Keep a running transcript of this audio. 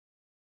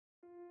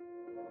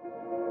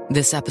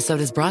This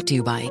episode is brought to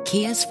you by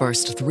Kia's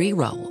first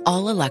three-row,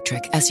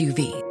 all-electric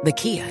SUV, the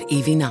Kia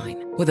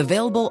EV9, with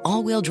available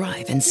all-wheel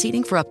drive and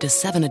seating for up to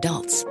 7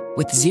 adults.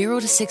 With 0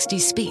 to 60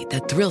 speed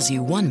that thrills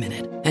you 1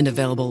 minute and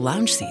available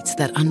lounge seats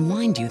that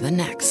unwind you the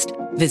next.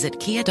 Visit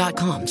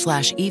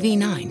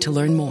kia.com/EV9 to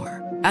learn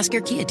more. Ask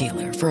your Kia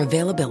dealer for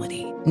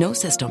availability. No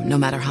system, no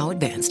matter how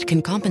advanced,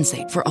 can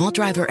compensate for all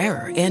driver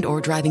error and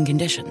or driving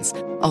conditions.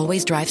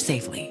 Always drive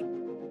safely.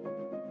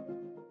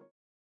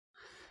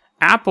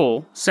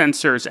 Apple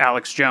censors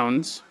Alex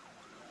Jones,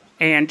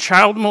 and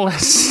child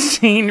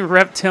molesting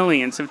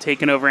reptilians have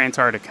taken over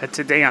Antarctica.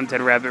 Today on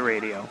Dead Rabbit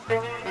Radio.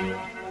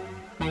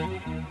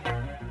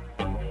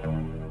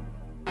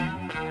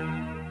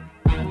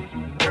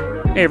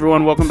 Hey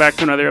everyone, welcome back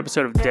to another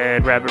episode of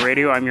Dead Rabbit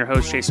Radio. I'm your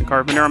host, Jason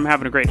Carpenter. I'm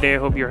having a great day. I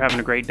hope you're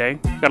having a great day.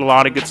 Got a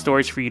lot of good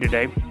stories for you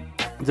today.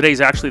 Today's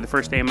actually the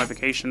first day of my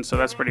vacation, so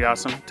that's pretty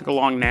awesome. Took a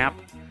long nap.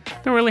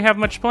 Don't really have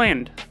much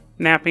planned.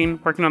 Napping,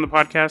 working on the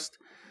podcast,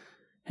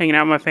 hanging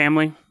out with my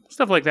family,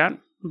 stuff like that.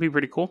 Would be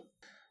pretty cool.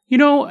 You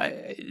know,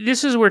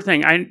 this is a weird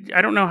thing.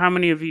 I don't know how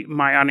many of you,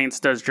 my audience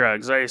does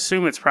drugs. I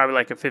assume it's probably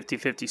like a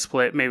 50-50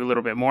 split, maybe a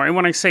little bit more. And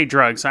when I say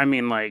drugs, I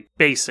mean like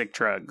basic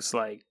drugs,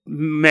 like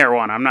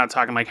marijuana. I'm not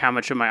talking like how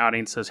much of my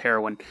audience does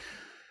heroin,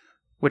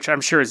 which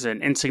I'm sure is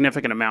an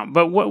insignificant amount.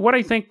 But what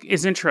I think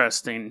is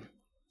interesting,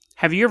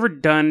 have you ever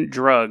done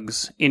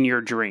drugs in your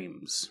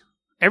dreams?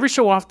 Every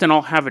so often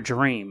I'll have a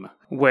dream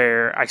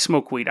where I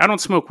smoke weed. I don't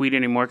smoke weed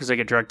anymore because I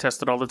get drug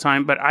tested all the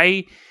time, but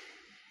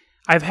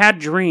I've had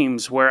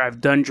dreams where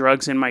I've done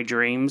drugs in my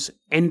dreams,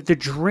 and the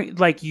dream,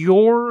 like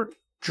your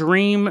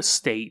dream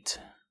state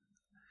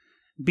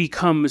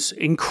becomes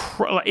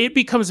it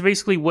becomes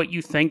basically what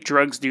you think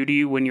drugs do to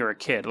you when you're a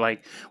kid.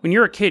 Like when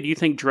you're a kid, you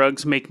think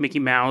drugs make Mickey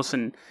Mouse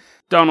and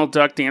Donald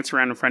Duck dance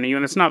around in front of you,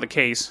 and it's not the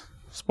case.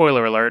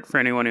 Spoiler alert for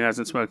anyone who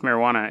hasn't smoked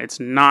marijuana. It's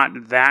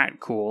not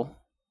that cool.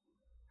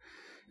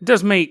 It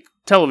does make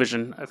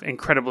television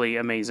incredibly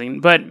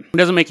amazing, but it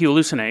doesn't make you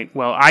hallucinate.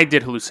 Well, I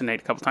did hallucinate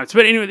a couple times,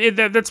 but anyway,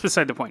 that's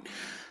beside the point.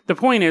 The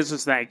point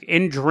is that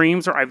in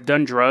dreams or I've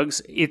done drugs,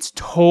 it's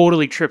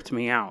totally tripped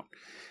me out.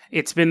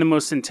 It's been the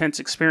most intense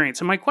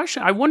experience. And my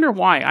question, I wonder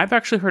why. I've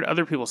actually heard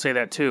other people say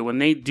that too. When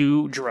they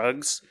do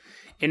drugs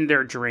in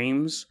their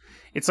dreams,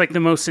 it's like the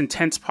most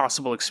intense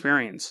possible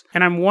experience.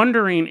 And I'm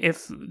wondering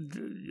if,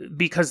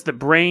 because the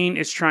brain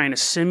is trying to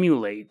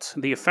simulate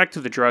the effect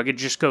of the drug, it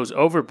just goes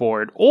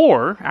overboard.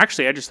 Or,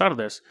 actually, I just thought of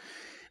this.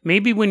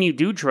 Maybe when you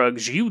do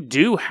drugs, you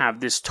do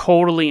have this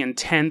totally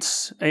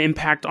intense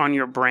impact on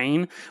your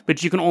brain,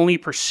 but you can only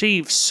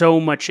perceive so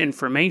much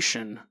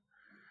information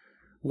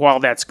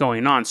while that's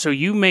going on. So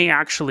you may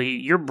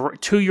actually,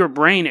 to your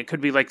brain, it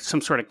could be like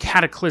some sort of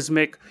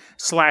cataclysmic /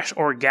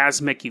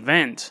 orgasmic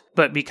event.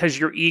 But because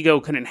your ego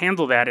couldn't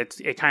handle that,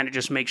 it kind of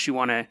just makes you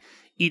want to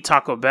eat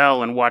Taco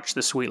Bell and watch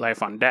The Sweet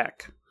Life on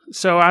Deck.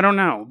 So I don't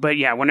know. But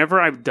yeah, whenever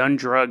I've done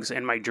drugs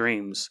in my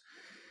dreams,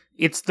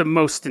 it's the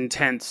most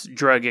intense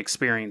drug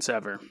experience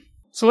ever.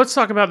 So let's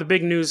talk about the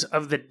big news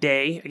of the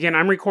day. Again,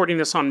 I'm recording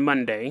this on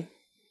Monday,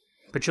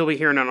 but you'll be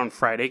hearing it on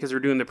Friday because we're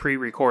doing the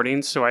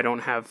pre-recordings, so I don't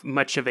have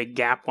much of a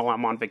gap while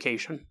I'm on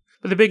vacation.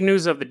 But the big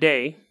news of the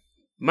day,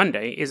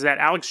 Monday, is that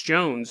Alex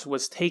Jones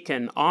was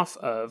taken off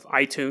of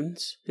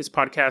iTunes. His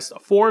podcast,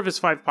 4 of his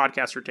 5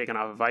 podcasts were taken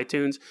off of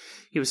iTunes.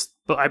 He was,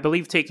 I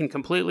believe, taken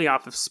completely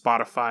off of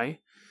Spotify.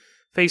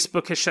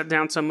 Facebook has shut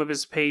down some of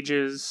his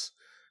pages.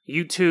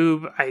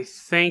 YouTube, I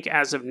think,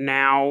 as of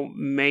now,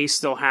 may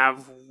still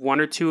have 1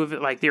 or 2 of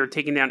it, like they were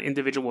taking down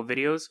individual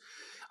videos.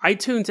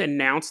 iTunes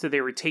announced that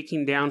they were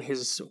taking down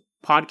his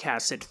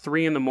podcast at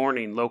 3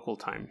 a.m. local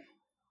time,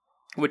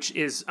 which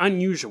is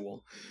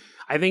unusual.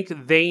 I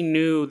think they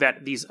knew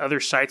that these other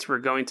sites were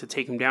going to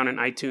take him down, and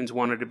iTunes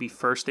wanted to be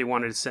first. They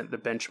wanted to set the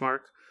benchmark.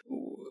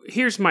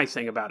 Here's my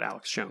thing about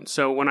Alex Jones.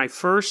 So when I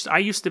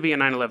used to be a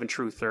 9/11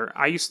 truther.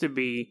 I used to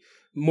be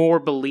more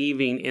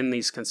believing in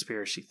these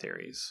conspiracy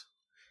theories.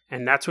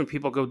 And that's when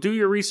people go, do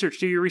your research,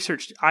 do your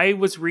research. I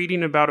was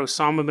reading about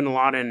Osama bin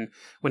Laden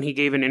when he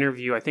gave an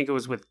interview, I think it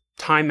was with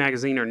Time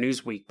Magazine or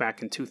Newsweek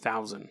back in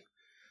 2000.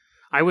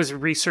 I was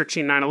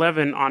researching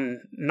 9/11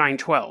 on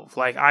 9/12.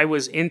 Like, I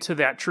was into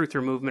that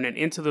truther movement and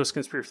into those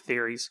conspiracy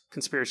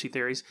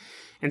theories,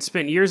 and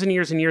spent years and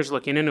years and years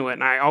looking into it.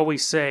 And I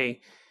always say,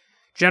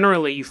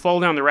 generally, you fall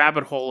down the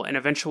rabbit hole and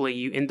eventually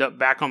you end up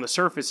back on the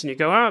surface and you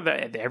go,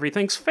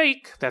 everything's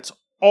fake. That's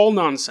all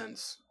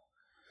nonsense.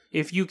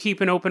 If you keep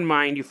an open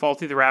mind, you fall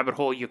through the rabbit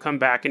hole, you come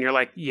back and you're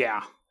like,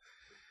 yeah,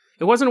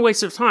 it wasn't a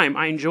waste of time.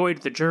 I enjoyed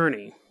the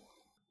journey.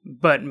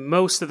 But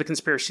most of the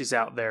conspiracies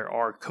out there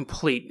are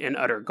complete and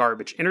utter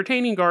garbage.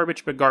 Entertaining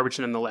garbage, but garbage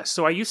nonetheless.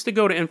 So I used to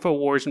go to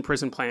InfoWars and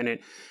Prison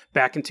Planet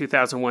back in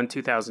 2001,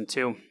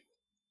 2002.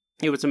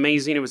 It was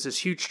amazing. It was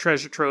this huge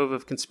treasure trove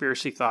of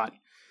conspiracy thought.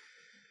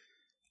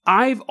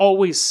 I've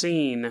always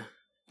seen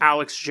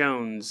Alex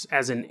Jones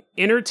as an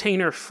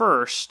entertainer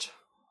first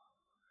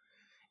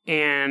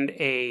and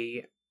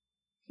a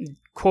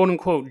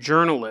quote-unquote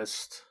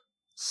journalist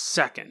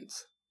second.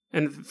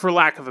 And for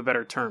lack of a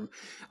better term,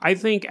 I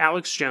think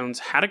Alex Jones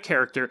had a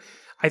character.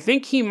 I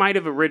think he might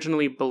have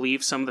originally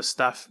believed some of the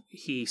stuff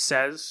he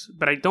says,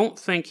 but I don't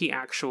think he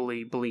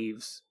actually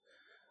believes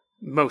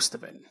most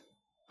of it.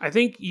 I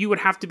think you would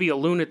have to be a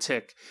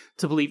lunatic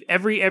to believe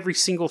every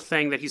single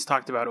thing that he's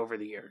talked about over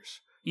the years.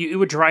 It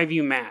would drive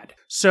you mad.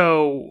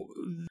 So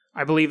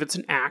I believe it's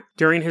an act.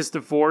 During his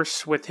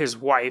divorce with his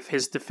wife,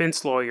 his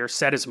defense lawyer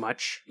said as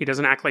much. He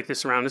doesn't act like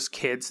this around his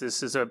kids.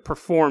 This is a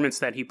performance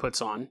that he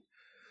puts on.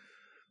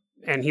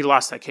 And he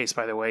lost that case,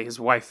 by the way. His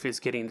wife is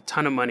getting a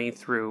ton of money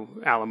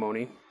through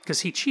alimony because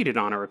he cheated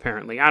on her,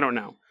 apparently. I don't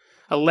know.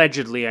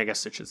 Allegedly, I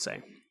guess it should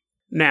say.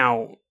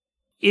 Now,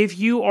 if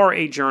you are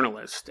a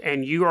journalist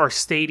and you are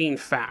stating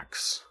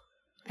facts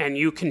and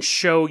you can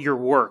show your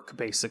work,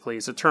 basically,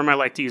 is a term I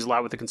like to use a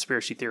lot with the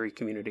conspiracy theory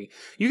community.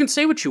 You can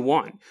say what you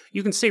want.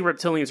 You can say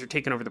reptilians are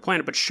taking over the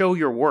planet, but show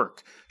your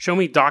work. Show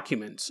me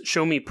documents.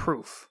 Show me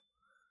proof.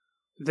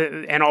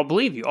 And I'll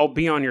believe you. I'll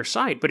be on your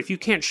side. But if you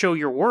can't show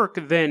your work,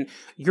 then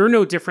you're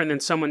no different than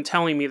someone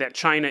telling me that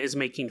China is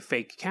making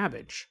fake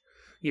cabbage.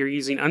 You're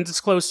using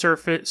undisclosed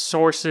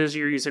sources.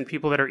 You're using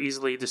people that are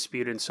easily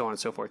disputed and so on and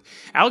so forth.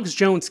 Alex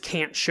Jones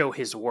can't show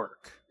his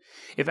work.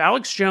 If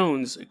Alex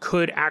Jones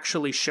could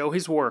actually show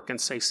his work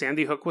and say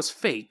Sandy Hook was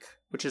fake,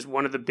 which is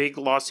one of the big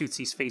lawsuits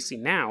he's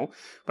facing now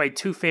by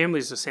 2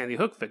 families of Sandy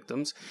Hook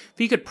victims, if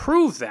he could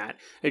prove that,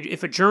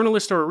 if a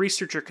journalist or a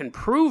researcher can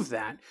prove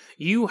that,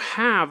 you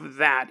have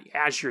that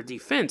as your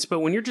defense.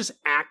 But when you're just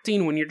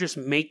acting, when you're just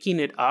making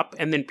it up,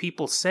 and then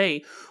people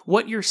say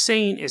what you're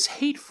saying is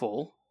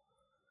hateful,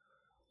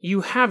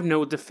 you have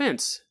no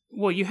defense.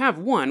 Well, you have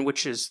one,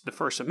 which is the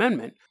First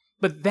Amendment,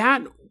 but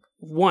that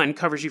one,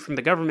 covers you from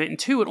the government, and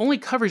 2, it only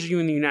covers you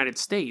in the United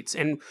States.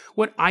 And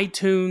what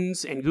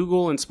iTunes and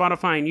Google and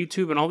Spotify and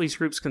YouTube and all these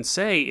groups can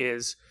say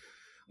is,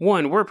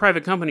 1, we're a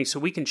private company, so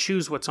we can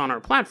choose what's on our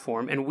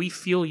platform, and we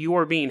feel you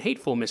are being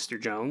hateful, Mr.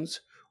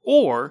 Jones.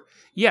 Or,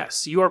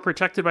 yes, you are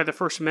protected by the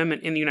First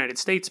Amendment in the United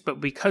States,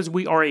 but because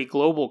we are a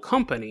global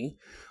company,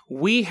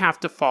 we have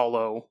to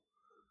follow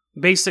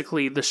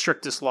basically the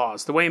strictest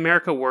laws. The way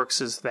America works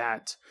is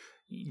that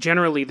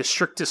generally the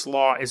strictest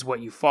law is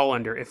what you fall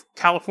under. If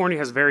California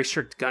has very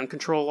strict gun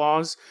control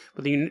laws,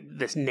 but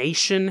this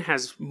nation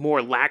has more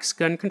lax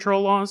gun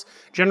control laws,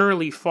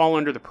 generally you fall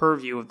under the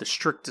purview of the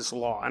strictest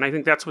law. And I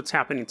think that's what's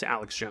happening to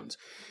Alex Jones.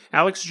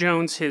 Alex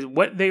Jones,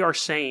 what they are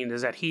saying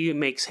is that he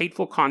makes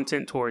hateful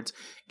content towards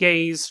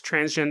gays,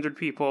 transgendered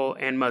people,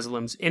 and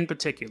Muslims in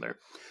particular.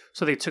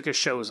 So they took his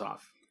shows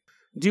off.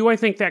 Do I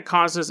think that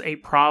causes a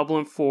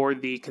problem for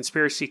the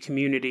conspiracy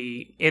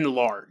community in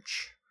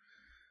large?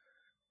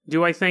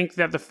 Do I think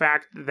that the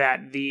fact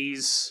that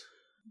these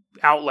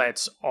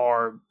outlets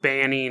are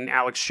banning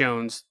Alex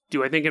Jones,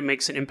 do I think it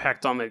makes an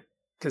impact on the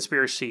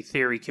conspiracy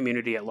theory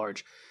community at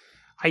large?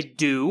 I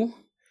do.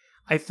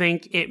 I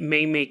think it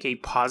may make a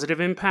positive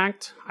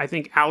impact. I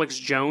think Alex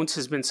Jones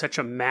has been such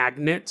a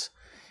magnet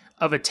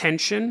of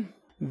attention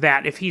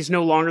that if he's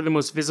no longer the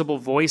most visible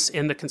voice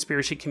in the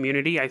conspiracy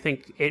community, I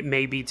think it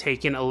may be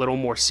taken a little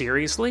more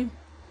seriously.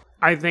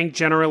 I think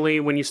generally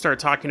when you start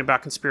talking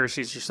about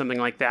conspiracies or something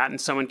like that,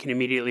 and someone can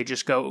immediately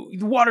just go,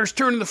 the water's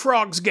turning the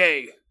frogs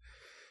gay,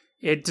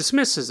 it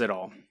dismisses it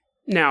all.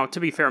 Now,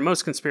 to be fair,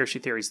 most conspiracy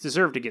theories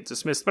deserve to get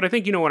dismissed, but I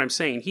think you know what I'm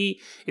saying. He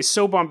is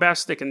so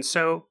bombastic and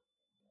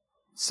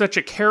such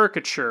a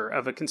caricature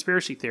of a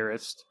conspiracy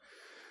theorist.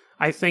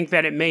 I think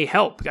that it may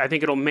help. I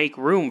think it'll make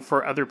room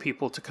for other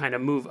people to kind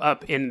of move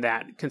up in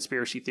that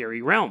conspiracy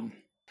theory realm.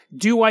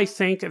 Do I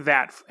think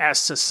that as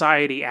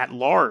society at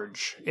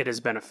large, it is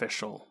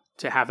beneficial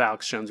to have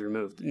Alex Jones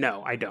removed?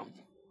 No, I don't.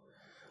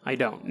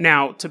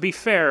 Now, to be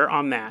fair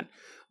on that,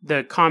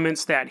 the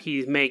comments that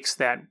he makes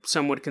that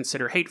some would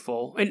consider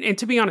hateful, and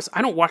to be honest,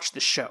 I don't watch the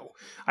show.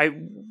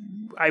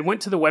 I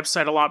went to the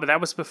website a lot, but that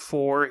was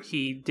before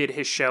he did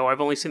his show. I've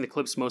only seen the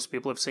clips most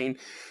people have seen.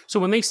 So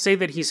when they say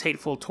that he's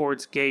hateful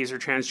towards gays or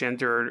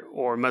transgender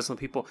or Muslim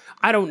people,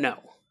 I don't know.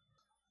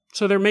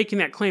 So they're making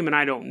that claim, and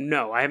I don't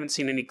know. I haven't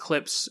seen any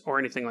clips or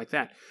anything like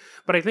that.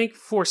 But I think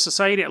for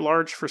society at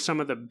large, for some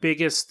of the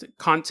biggest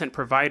content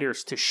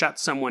providers to shut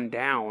someone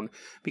down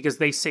because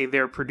they say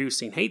they're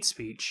producing hate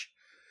speech,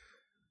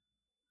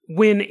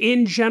 when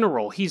in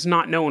general, he's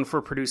not known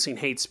for producing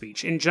hate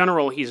speech. In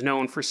general, he's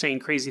known for saying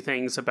crazy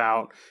things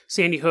about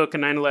Sandy Hook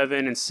and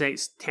 9/11 and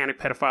satanic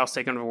pedophiles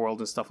taking over the world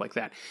and stuff like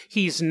that.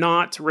 He's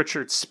not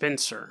Richard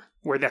Spencer,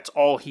 where that's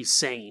all he's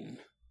saying.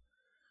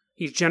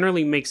 He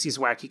generally makes these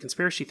wacky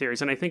conspiracy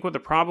theories. And I think what the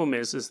problem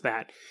is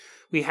that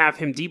we have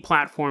him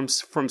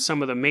deplatformed from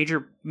some of the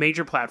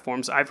major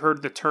platforms. I've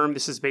heard the term,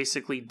 this is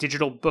basically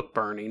digital book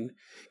burning,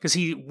 because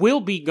he will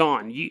be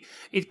gone.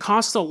 It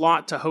costs a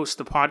lot to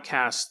host a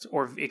podcast,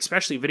 or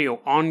especially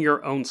video, on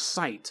your own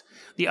site.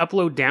 The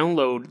upload,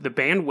 download, the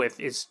bandwidth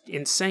is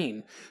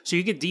insane. So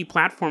you get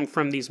deplatformed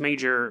from these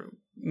major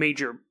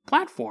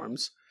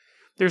platforms.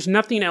 There's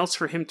nothing else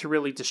for him to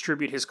really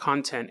distribute his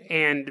content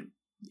and,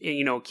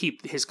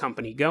 keep his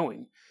company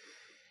going.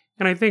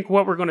 And I think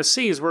what we're going to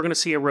see is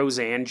a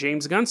Roseanne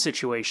James Gunn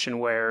situation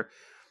where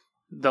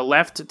the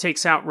left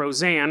takes out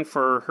Roseanne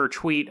for her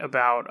tweet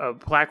about a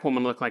black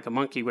woman look like a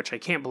monkey, which I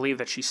can't believe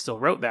that she still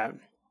wrote that.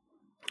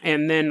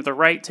 And then the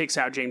right takes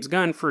out James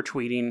Gunn for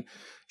tweeting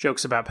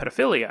jokes about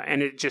pedophilia.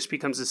 And it just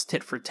becomes this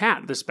tit for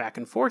tat, this back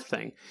and forth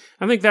thing.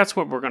 I think that's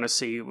what we're going to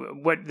see.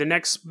 What the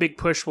next big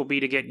push will be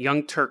to get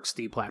Young Turks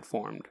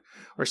deplatformed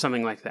or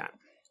something like that.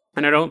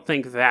 And I don't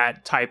think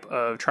that type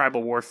of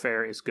tribal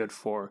warfare is good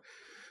for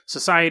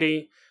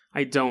society.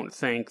 I don't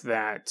think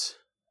that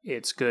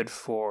it's good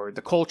for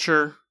the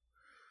culture.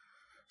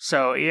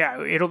 So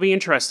yeah, it'll be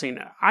interesting.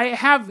 I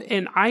have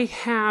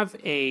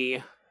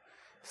a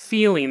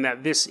feeling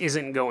that this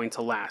isn't going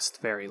to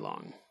last very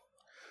long.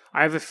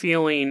 I have a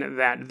feeling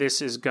that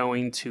this is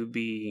going to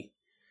be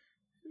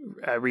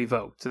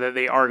revoked, that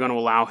they are going to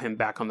allow him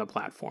back on the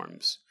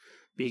platforms,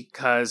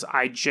 because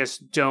I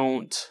just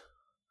don't.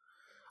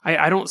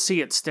 I don't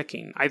see it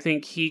sticking. I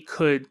think he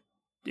could,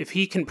 if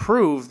he can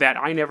prove that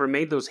I never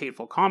made those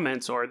hateful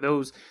comments, or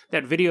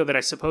that video that I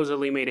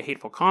supposedly made a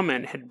hateful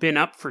comment had been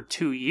up for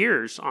 2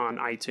 years on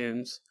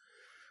iTunes.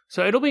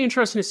 So it'll be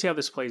interesting to see how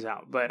this plays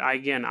out. But I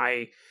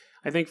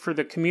think for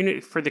the community,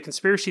 for the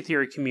conspiracy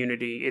theory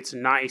community, it's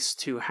nice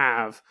to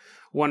have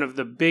one of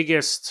the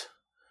biggest,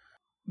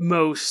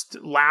 most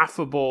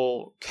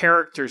laughable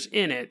characters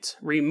in it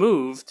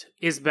removed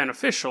is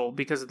beneficial,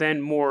 because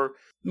then more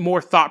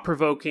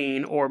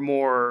thought-provoking or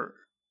more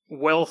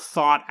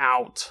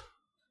well-thought-out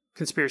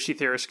conspiracy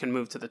theorists can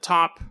move to the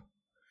top.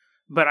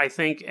 But I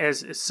think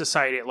as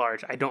society at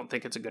large, I don't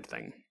think it's a good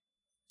thing.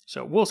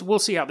 So we'll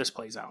see how this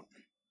plays out.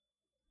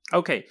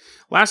 Okay,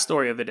 last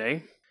story of the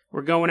day.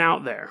 We're going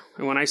out there.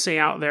 And when I say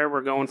out there,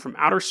 we're going from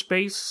outer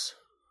space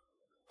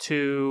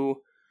to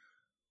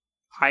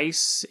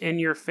ice in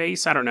your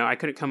face. I don't know. I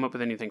couldn't come up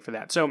with anything for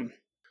that. So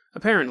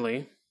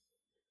apparently,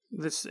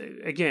 this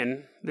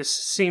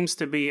seems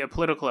to be a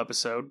political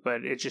episode,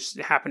 but it just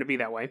happened to be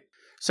that way.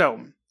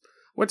 So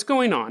what's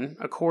going on,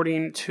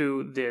 according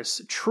to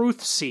this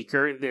truth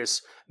seeker,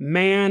 this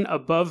man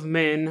above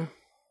men,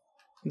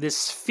 this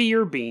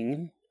sphere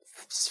being,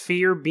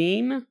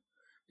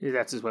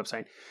 that's his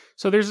website.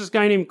 So there's this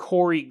guy named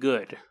Corey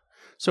Goode.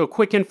 So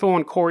quick info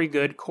on Corey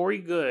Goode. Corey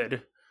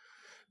Goode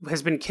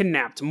has been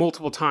kidnapped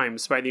multiple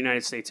times by the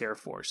United States Air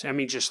Force. I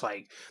mean, just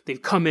like,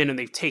 they've come in and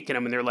they've taken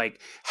him and they're like,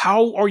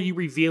 how are you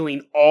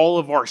revealing all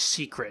of our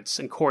secrets?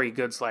 And Corey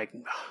Goode's like,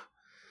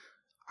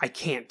 I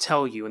can't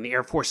tell you. And the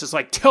Air Force is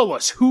like, tell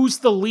us, who's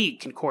the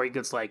leak? And Corey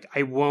Goode's like,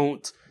 I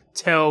won't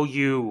tell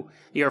you.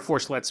 The Air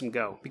Force lets him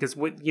go, because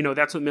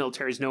that's what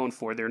military is known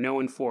for. They're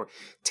known for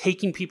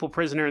taking people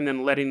prisoner and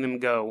then letting them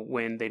go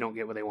when they don't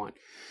get what they want.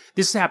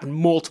 This has happened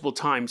multiple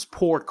times.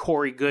 Poor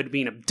Corey Goode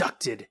being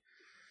abducted.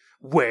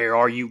 Where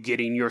are you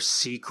getting your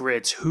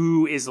secrets?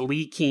 Who is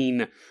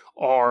leaking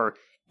our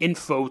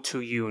info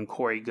to you? And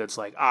Corey Goode's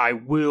like, I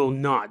will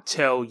not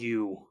tell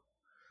you.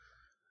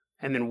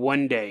 And then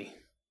one day,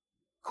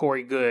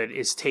 Corey Goode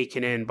is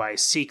taken in by a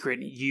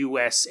secret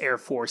U.S. Air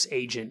Force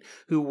agent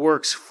who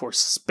works for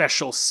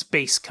Special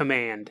Space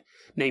Command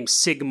named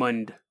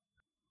Sigmund.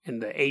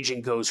 And the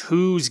agent goes,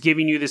 who's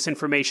giving you this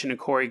information? And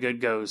Corey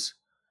Goode goes,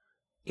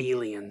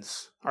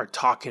 aliens are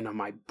talking to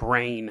my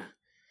brain.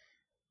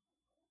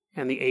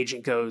 And the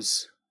agent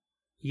goes,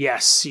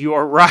 yes,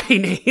 you're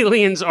right.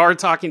 Aliens are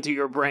talking to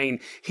your brain.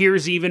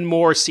 Here's even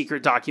more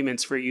secret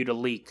documents for you to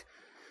leak.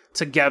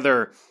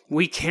 Together,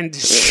 we can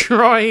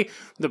destroy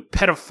the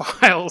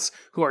pedophiles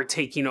who are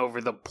taking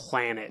over the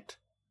planet.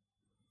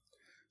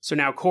 So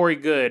now Corey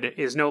Goode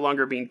is no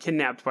longer being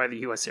kidnapped by the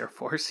U.S. Air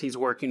Force. He's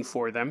working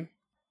for them,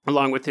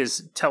 along with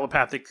his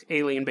telepathic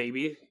alien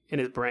baby in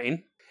his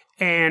brain.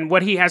 And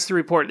what he has to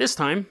report this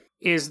time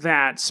is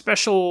that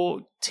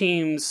special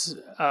teams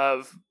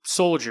of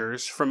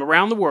soldiers from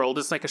around the world,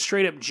 it's like a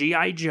straight up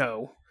G.I.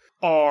 Joe,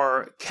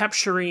 are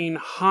capturing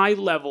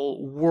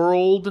high-level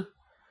world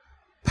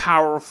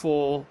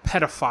powerful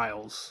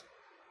pedophiles.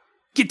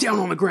 Get down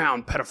on the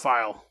ground,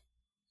 pedophile.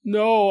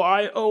 No,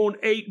 I own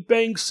 8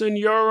 banks in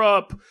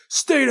Europe.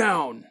 Stay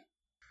down.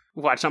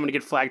 Watch, I'm going to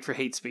get flagged for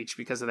hate speech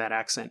because of that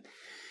accent.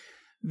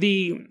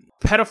 The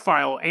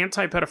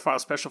anti-pedophile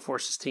special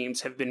forces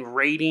teams have been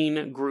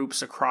raiding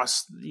groups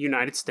across the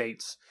United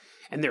States,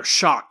 and they're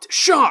shocked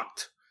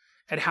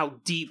at how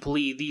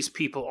deeply these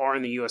people are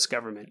in the U.S.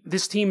 government.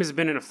 This team has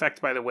been in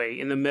effect, by the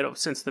way,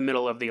 since the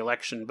middle of the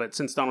election, but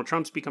since Donald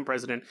Trump's become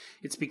president,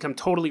 it's become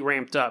totally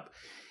ramped up.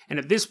 And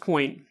at this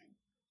point,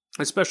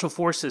 the special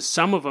forces,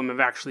 some of them have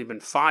actually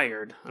been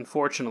fired,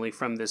 unfortunately,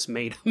 from this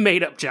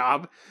made-up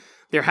job.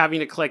 They're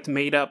having to collect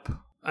made-up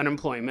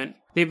unemployment.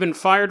 They've been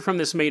fired from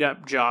this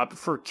made-up job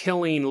for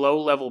killing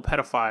low-level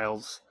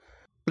pedophiles.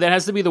 That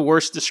has to be the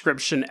worst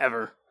description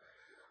ever.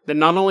 That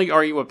not only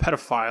are you a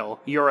pedophile,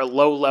 you're a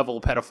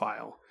low-level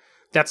pedophile.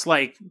 That's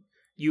like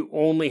you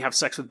only have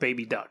sex with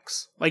baby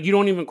ducks. Like, you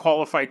don't even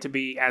qualify to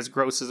be as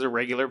gross as a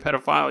regular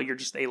pedophile. You're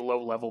just a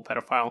low-level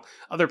pedophile.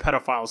 Other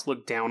pedophiles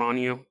look down on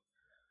you.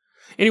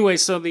 Anyway,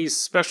 so these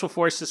special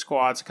forces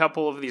squads, a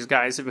couple of these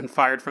guys have been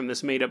fired from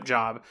this made-up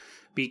job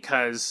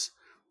because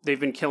they've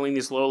been killing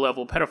these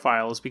low-level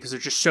pedophiles because they're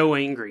just so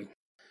angry.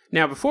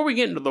 Now, before we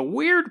get into the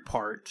weird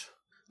part,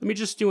 let me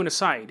just do an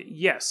aside.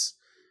 Yes,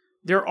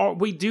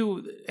 we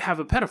do have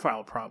a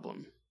pedophile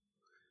problem.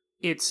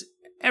 It's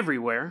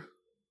everywhere,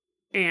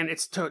 and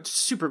it's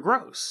super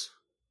gross.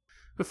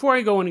 Before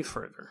I go any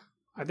further,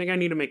 I think I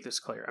need to make this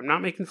clear. I'm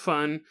not making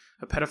fun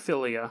of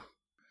pedophilia.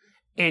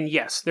 And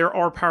yes, there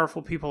are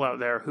powerful people out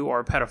there who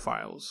are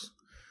pedophiles.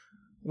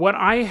 What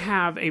I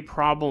have a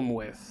problem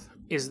with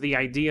is the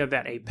idea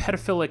that a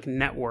pedophilic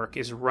network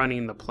is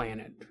running the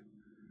planet.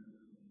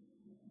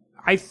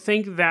 I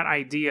think that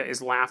idea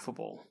is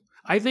laughable.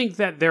 I think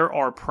that there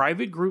are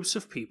private groups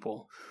of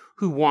people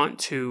who want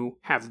to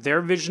have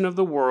their vision of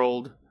the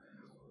world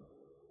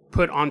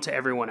put onto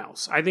everyone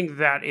else. I think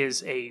that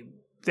is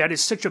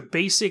such a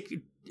basic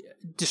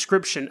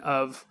description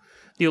of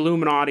the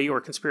Illuminati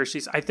or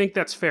conspiracies. I think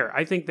that's fair.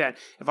 I think that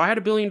if I had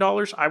 $1 billion,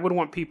 I would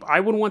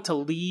want to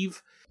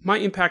leave my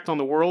impact on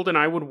the world, and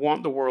I would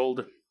want the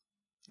world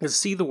to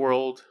see the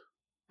world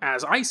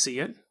as I see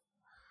it,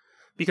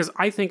 because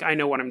I think I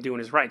know what I'm doing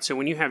is right. So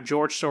when you have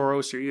George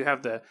Soros, or you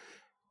have the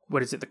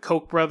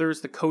Koch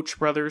brothers, the Koch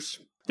brothers,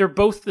 they're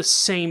both the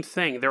same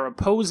thing. They're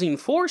opposing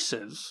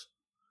forces,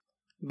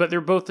 but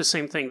they're both the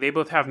same thing. They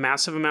both have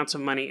massive amounts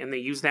of money, and they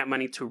use that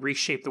money to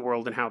reshape the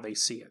world and how they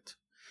see it.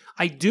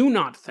 I do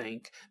not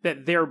think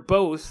that they're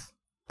both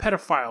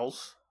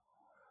pedophiles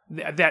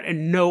that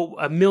know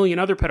a million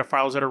other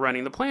pedophiles that are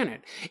running the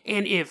planet.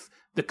 And if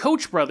the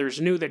Koch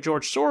brothers knew that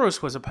George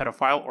Soros was a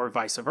pedophile, or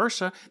vice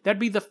versa, that'd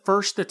be the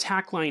first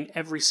attack line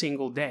every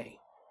single day.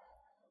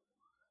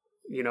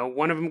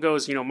 One of them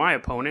goes, my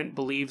opponent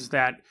believes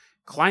that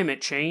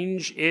climate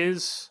change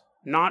is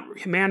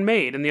not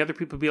man-made, and the other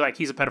people would be like,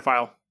 he's a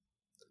pedophile.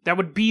 That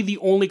would be the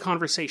only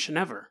conversation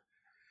ever.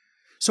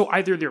 So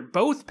either they're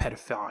both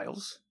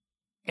pedophiles,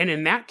 and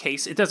in that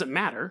case, it doesn't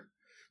matter,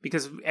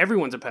 because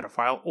everyone's a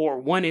pedophile, or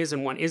one is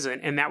and one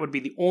isn't, and that would be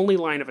the only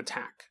line of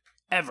attack,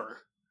 ever.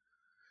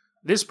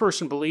 This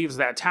person believes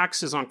that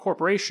taxes on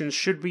corporations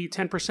should be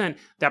 10%.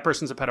 That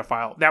person's a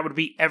pedophile. That would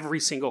be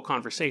every single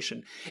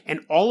conversation.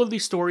 And all of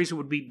these stories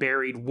would be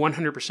buried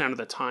 100% of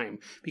the time.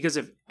 Because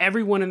if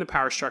everyone in the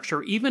power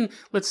structure, even,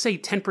 let's say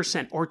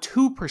 10% or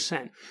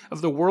 2%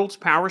 of the world's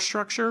power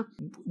structure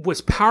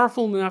was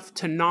powerful enough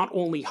to not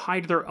only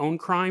hide their own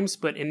crimes,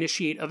 but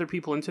initiate other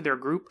people into their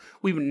group,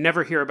 we would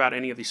never hear about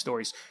any of these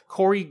stories.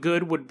 Corey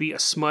Goode would be a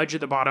smudge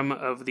at the bottom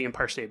of the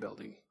Empire State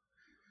Building.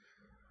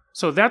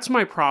 So that's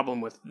my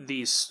problem with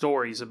these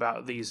stories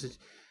about these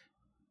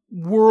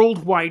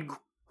worldwide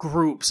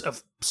groups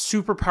of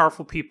super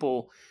powerful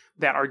people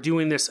that are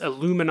doing this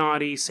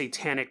Illuminati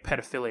satanic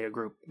pedophilia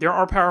group. There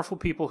are powerful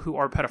people who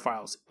are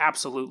pedophiles.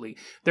 Absolutely.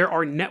 There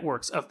are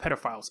networks of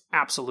pedophiles.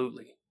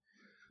 Absolutely.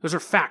 Those are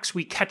facts.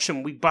 We catch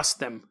them. We bust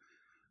them.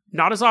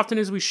 Not as often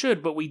as we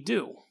should, but we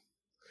do.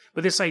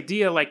 But this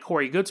idea, like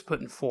Corey Goode's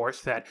putting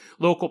forth, that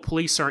local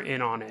police are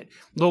in on it,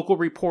 local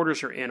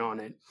reporters are in on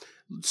it,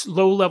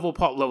 low-level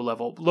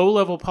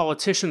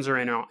politicians are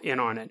in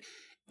on it,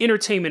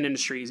 entertainment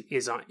industry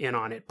is in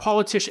on it,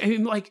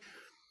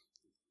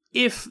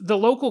 if the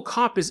local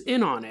cop is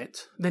in on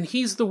it, then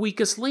he's the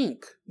weakest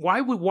link.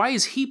 Why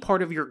is he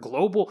part of your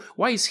global?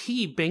 Why is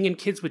he banging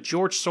kids with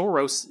George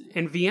Soros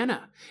in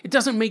Vienna? It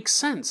doesn't make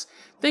sense.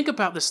 Think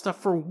about this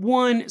stuff for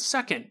 1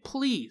 second,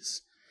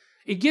 please.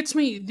 It gets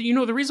me,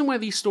 the reason why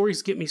these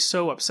stories get me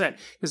so upset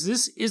is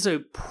this is a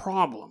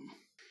problem,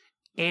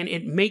 and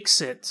it makes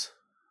it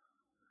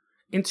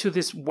into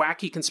this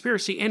wacky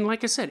conspiracy. And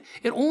like I said,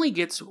 it only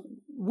gets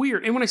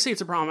weird. And when I say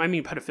it's a problem, I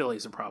mean pedophilia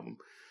is a problem.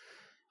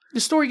 The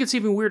story gets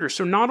even weirder.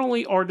 So not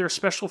only are there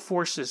special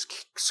forces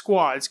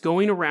squads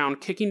going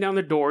around kicking down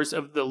the doors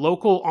of the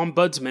local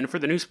ombudsman for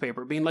the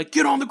newspaper, being like,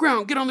 get on the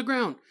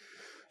ground,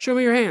 show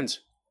me your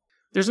hands.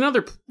 There's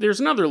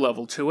another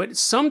level to it.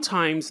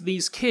 Sometimes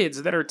these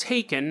kids that are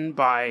taken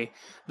by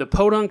the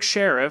podunk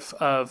sheriff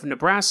of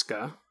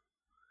Nebraska,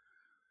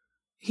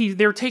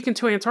 they're taken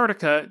to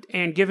Antarctica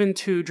and given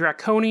to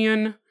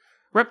draconian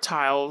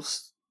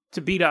reptiles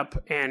to beat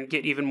up and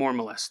get even more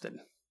molested.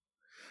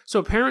 So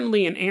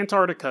apparently in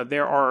Antarctica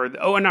there are...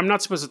 Oh, and I'm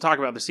not supposed to talk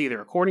about this either.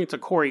 According to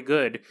Corey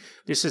Goode,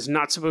 this is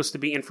not supposed to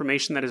be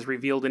information that is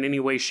revealed in any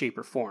way, shape,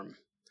 or form.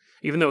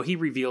 Even though he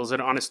reveals it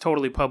on his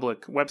totally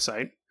public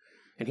website,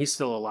 and he's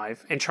still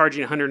alive, and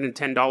charging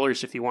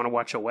 $110 if you want to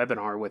watch a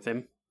webinar with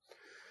him.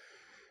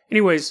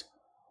 Anyways...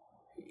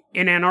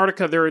 In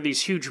Antarctica, there are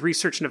these huge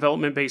research and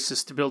development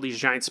bases to build these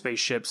giant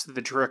spaceships that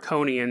the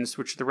Draconians,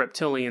 which the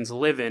reptilians,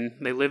 live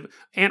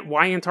in.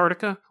 Why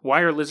Antarctica?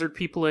 Why are lizard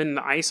people in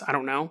the ice? I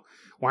don't know.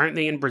 Why aren't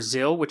they in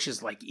Brazil, which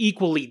is like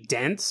equally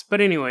dense?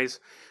 But anyways,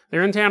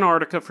 they're into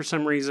Antarctica for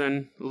some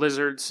reason.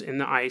 Lizards in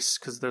the ice,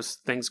 because those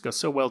things go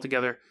so well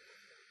together.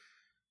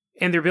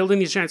 And they're building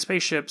these giant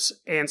spaceships,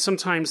 and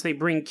sometimes they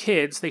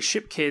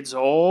ship kids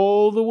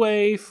all the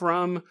way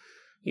from,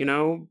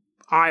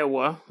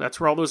 Iowa. That's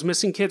where all those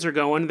missing kids are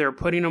going. They're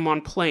putting them on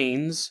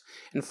planes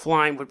and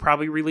flying,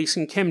 probably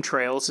releasing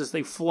chemtrails as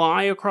they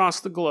fly across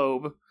the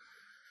globe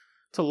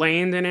to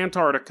land in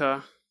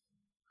Antarctica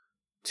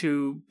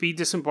to be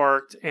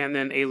disembarked, and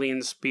then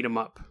aliens beat them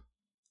up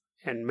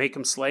and make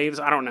them slaves.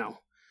 I don't know.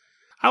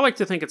 I like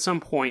to think at some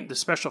point the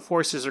special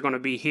forces are going to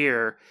be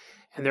here,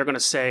 and they're going to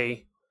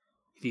say,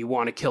 if you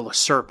want to kill a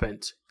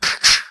serpent,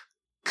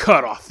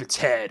 cut off its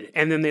head.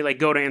 And then they like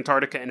go to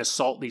Antarctica and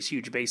assault these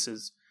huge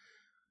bases.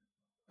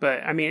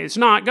 But I mean, it's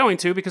not going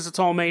to because it's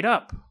all made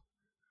up.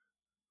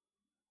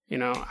 You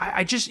know,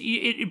 I just,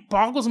 it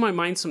boggles my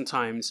mind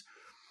sometimes.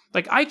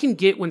 Like, I can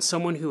get when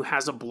someone who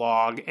has a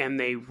blog and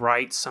they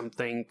write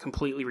something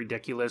completely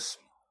ridiculous,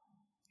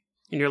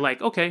 and you're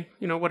like, okay,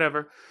 you know,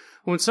 whatever.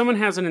 When someone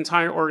has an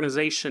entire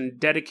organization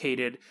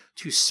dedicated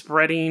to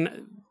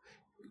spreading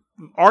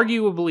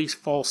arguably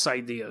false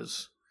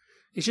ideas,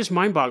 it's just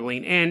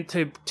mind-boggling. And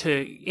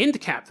to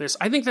end cap this,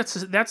 I think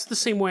that's the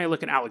same way I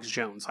look at Alex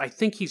Jones. I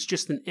think he's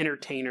just an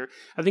entertainer.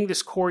 I think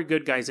this Corey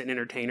Goode guy's an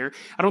entertainer.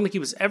 I don't think he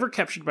was ever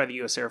captured by the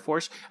U.S. Air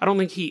Force. I don't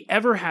think he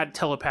ever had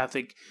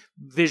telepathic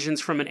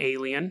visions from an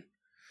alien.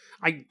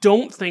 I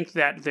don't think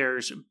that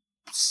there's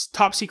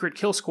top-secret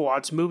kill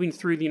squads moving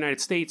through the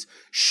United States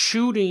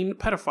shooting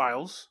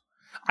pedophiles.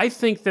 I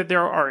think that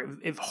there are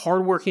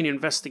hardworking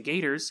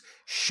investigators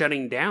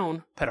shutting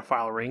down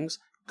pedophile rings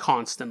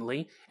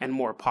constantly, and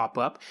more pop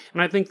up.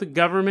 And I think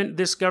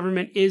this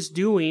government is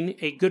doing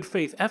a good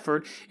faith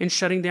effort in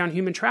shutting down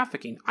human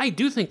trafficking. I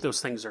do think those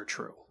things are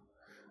true.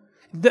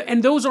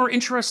 And those are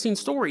interesting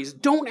stories.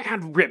 Don't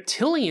add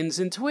reptilians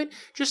into it.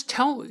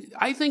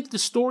 I think the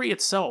story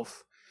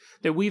itself,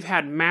 that we've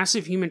had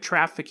massive human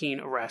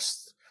trafficking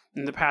arrests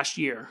in the past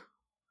year,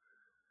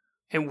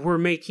 and we're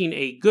making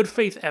a good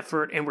faith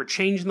effort, and we're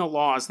changing the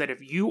laws that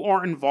if you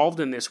are involved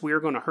in this, we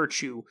are going to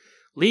hurt you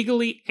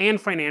legally and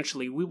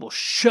financially. We will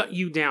shut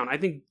you down. I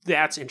think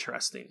that's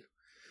interesting.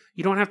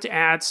 You don't have to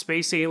add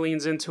space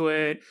aliens into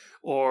it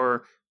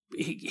or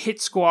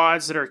hit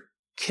squads that are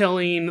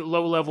killing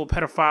low-level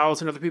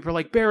pedophiles, and other people are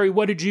like, Barry,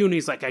 what did you? And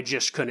he's like, I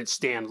just couldn't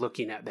stand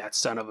looking at that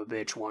son of a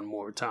bitch one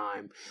more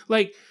time.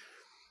 Like,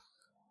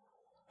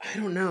 I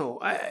don't know.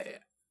 I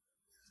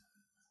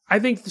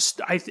think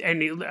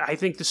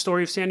the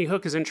story of Sandy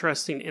Hook is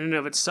interesting in and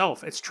of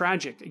itself. It's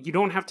tragic. You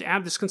don't have to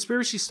add this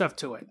conspiracy stuff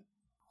to it.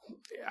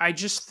 I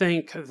just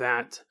think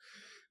that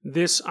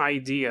this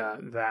idea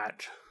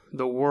that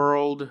the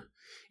world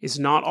is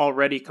not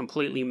already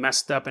completely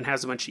messed up and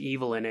has a bunch of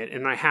evil in it,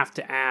 and I have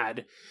to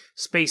add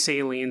space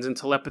aliens and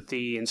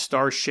telepathy and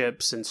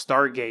starships and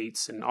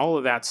stargates and all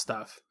of that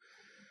stuff,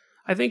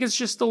 I think it's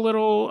just a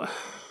little...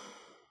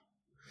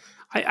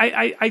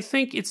 I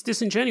think it's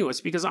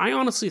disingenuous, because I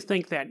honestly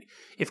think that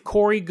if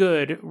Corey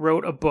Goode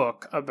wrote a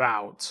book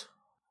about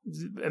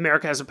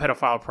America has a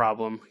pedophile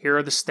problem, here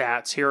are the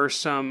stats, here are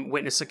some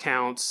witness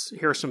accounts,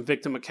 here are some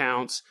victim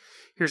accounts,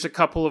 here's a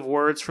couple of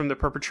words from the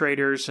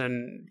perpetrators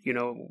and, you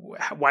know,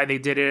 why they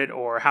did it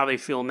or how they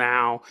feel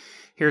now,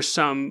 here's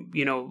some,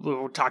 you know,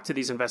 we'll talk to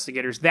these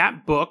investigators.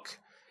 That book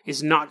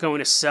is not going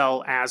to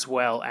sell as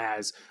well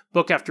as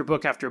book after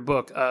book after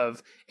book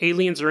of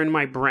aliens are in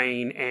my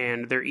brain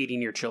and they're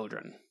eating your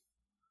children.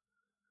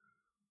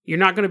 You're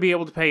not going to be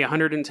able to pay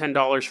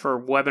 $110 for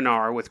a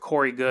webinar with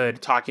Corey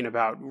Goode talking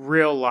about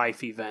real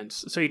life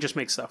events. So you just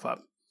make stuff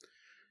up.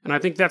 And I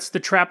think that's the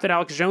trap that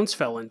Alex Jones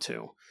fell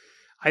into.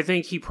 I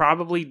think he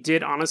probably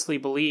did honestly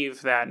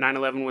believe that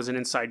 9/11 was an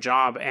inside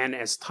job. And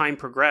as time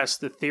progressed,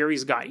 the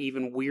theories got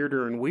even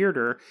weirder and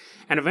weirder.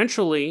 And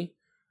eventually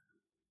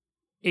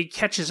it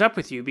catches up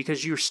with you,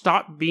 because you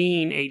stop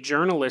being a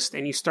journalist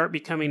and you start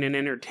becoming an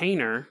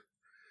entertainer,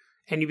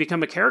 and you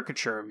become a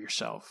caricature of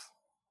yourself.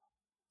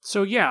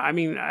 So yeah, I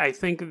mean, I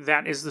think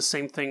that is the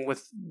same thing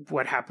with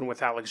what happened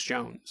with Alex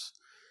Jones.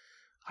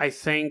 I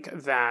think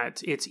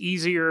that it's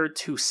easier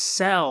to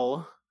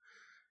sell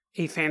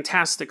a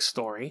fantastic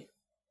story.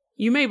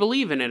 You may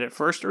believe in it at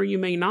first, or you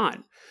may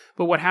not.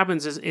 But what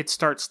happens is it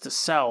starts to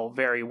sell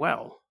very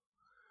well.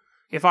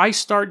 If I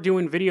start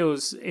doing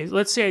videos,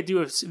 let's say I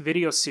do a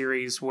video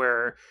series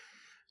where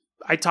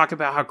I talk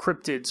about how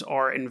cryptids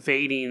are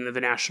invading the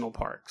national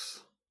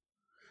parks,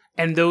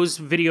 and those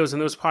videos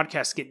and those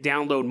podcasts get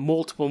downloaded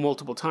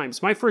multiple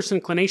times, my first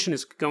inclination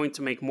is going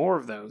to make more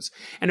of those.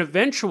 And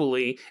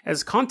eventually,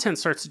 as content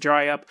starts to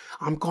dry up,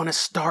 I'm going to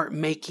start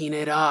making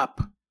it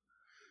up,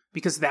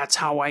 because that's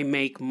how I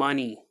make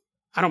money.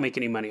 I don't make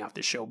any money off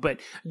this show, but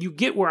you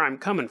get where I'm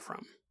coming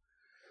from.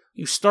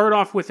 You start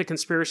off with a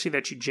conspiracy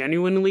that you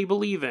genuinely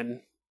believe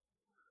in,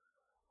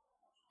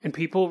 and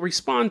people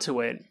respond to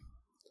it.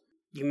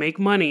 You make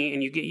money,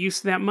 and you get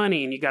used to that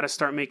money, and you got to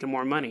start making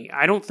more money.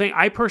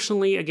 I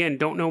personally, again,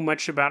 don't know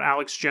much about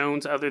Alex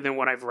Jones other than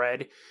what I've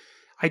read.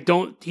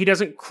 He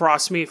doesn't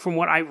cross me, from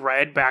what I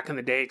read back in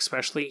the day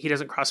especially, he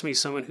doesn't cross me as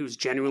someone who's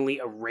genuinely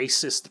a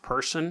racist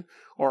person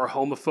or a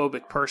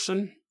homophobic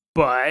person.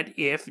 But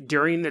if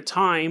during the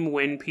time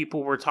when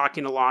people were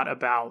talking a lot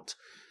about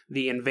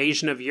the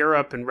invasion of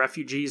Europe and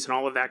refugees and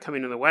all of that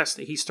coming to the West,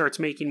 he starts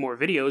making more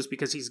videos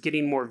because he's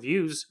getting more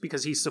views,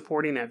 because he's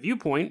supporting that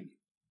viewpoint.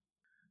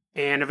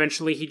 And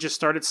eventually he just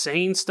started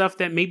saying stuff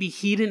that maybe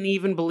he didn't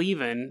even believe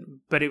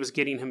in, but it was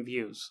getting him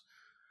views.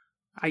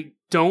 I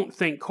don't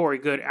think Corey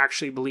Goode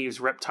actually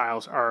believes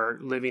reptiles are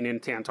living in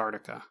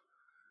Antarctica.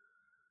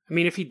 I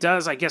mean, if he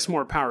does, I guess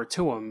more power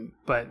to him,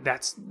 but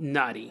that's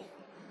nutty.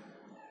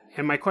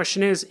 And my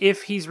question is,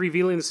 if he's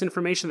revealing this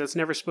information that's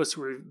never supposed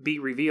to be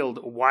revealed,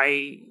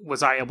 why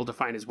was I able to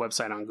find his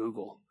website on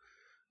Google?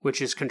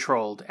 which is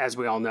controlled, as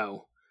we all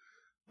know,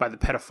 by the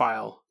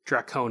pedophile,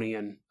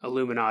 draconian,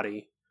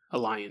 Illuminati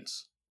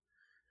alliance.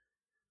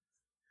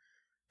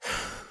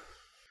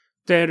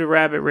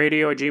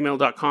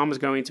 DeadRabbitRadio@gmail.com is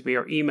going to be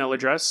our email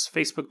address.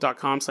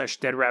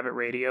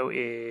 Facebook.com/DeadRabbitRadio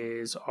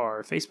is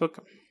our Facebook.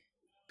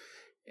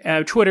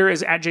 Twitter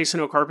is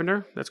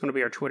 @JasonOCarpenter. That's going to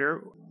be our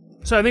Twitter.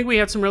 So I think we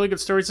had some really good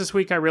stories this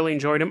week. I really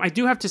enjoyed them. I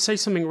do have to say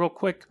something real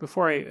quick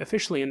before I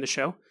officially end the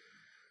show.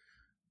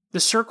 The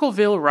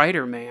Circleville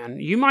Writer, man.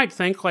 You might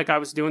think like I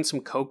was doing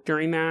some coke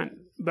during that,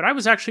 but I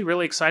was actually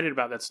really excited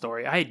about that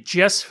story. I had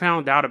just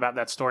found out about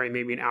that story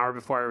maybe an hour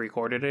before I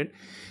recorded it.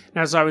 And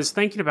as I was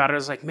thinking about it, I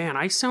was like, man,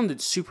 I sounded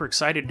super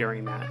excited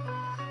during that.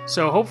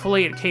 So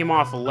hopefully it came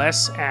off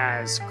less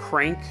as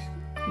crank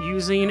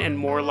using and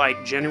more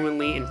like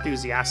genuinely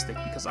enthusiastic,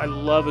 because I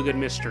love a good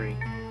mystery.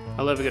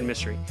 I love a good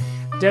mystery.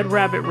 Dead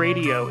Rabbit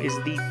Radio is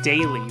the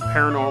daily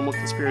paranormal,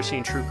 conspiracy,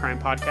 and true crime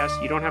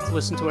podcast. You don't have to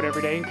listen to it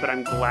every day, but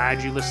I'm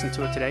glad you listened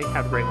to it today.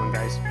 Have a great one,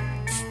 guys.